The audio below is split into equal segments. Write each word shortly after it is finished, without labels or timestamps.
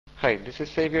Hi, this is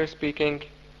Xavier speaking.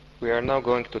 We are now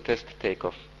going to test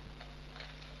takeoff.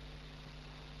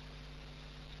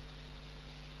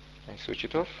 I switch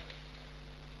it off.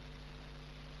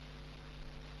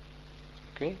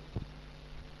 Okay.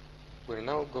 We're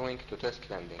now going to test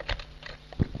landing.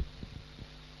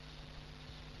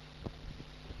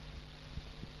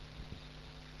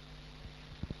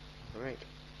 Alright.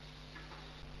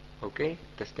 Okay,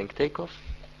 testing takeoff.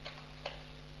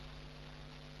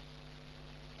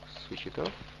 Switch it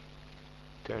off.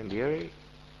 Turn the array.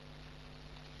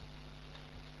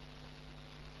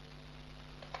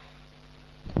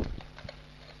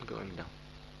 Going down.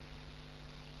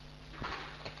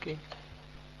 Okay.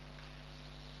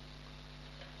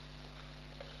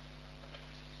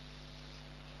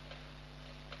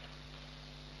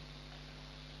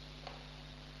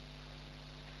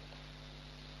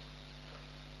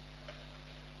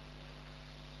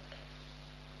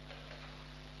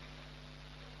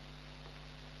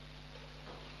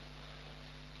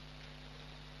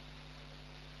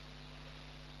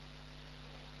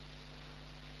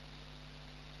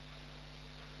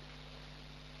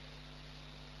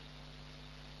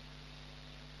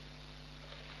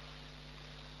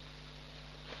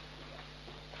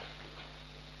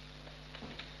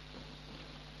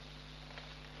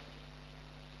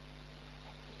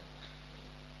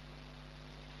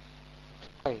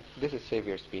 Hi, this is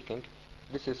Xavier speaking.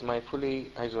 This is my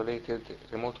fully isolated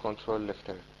remote control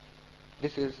lifter.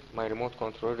 This is my remote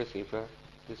control receiver.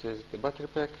 This is the battery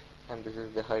pack, and this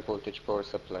is the high voltage power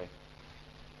supply.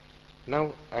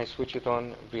 Now I switch it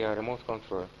on via remote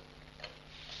control.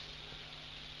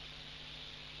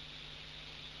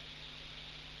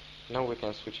 Now we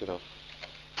can switch it off.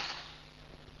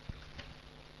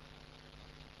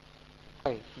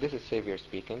 Hi, this is Xavier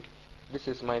speaking. This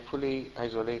is my fully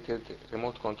isolated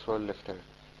remote control lifter.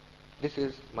 This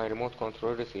is my remote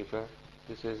control receiver.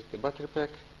 This is the battery pack,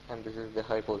 and this is the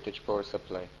high voltage power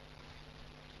supply.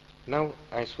 Now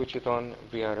I switch it on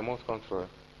via remote control.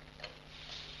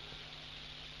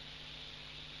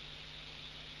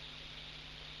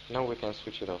 Now we can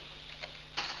switch it off.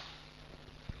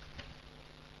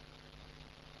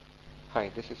 Hi,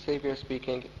 this is Xavier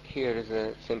speaking. Here is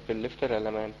a simple lifter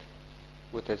element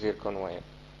with a zircon wire.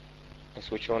 I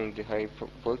switch on the high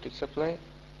voltage supply,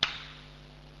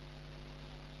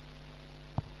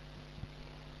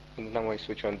 and now I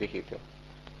switch on the heater.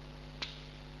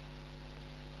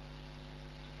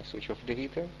 I switch off the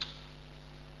heater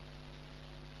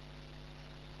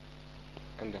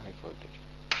and the high voltage.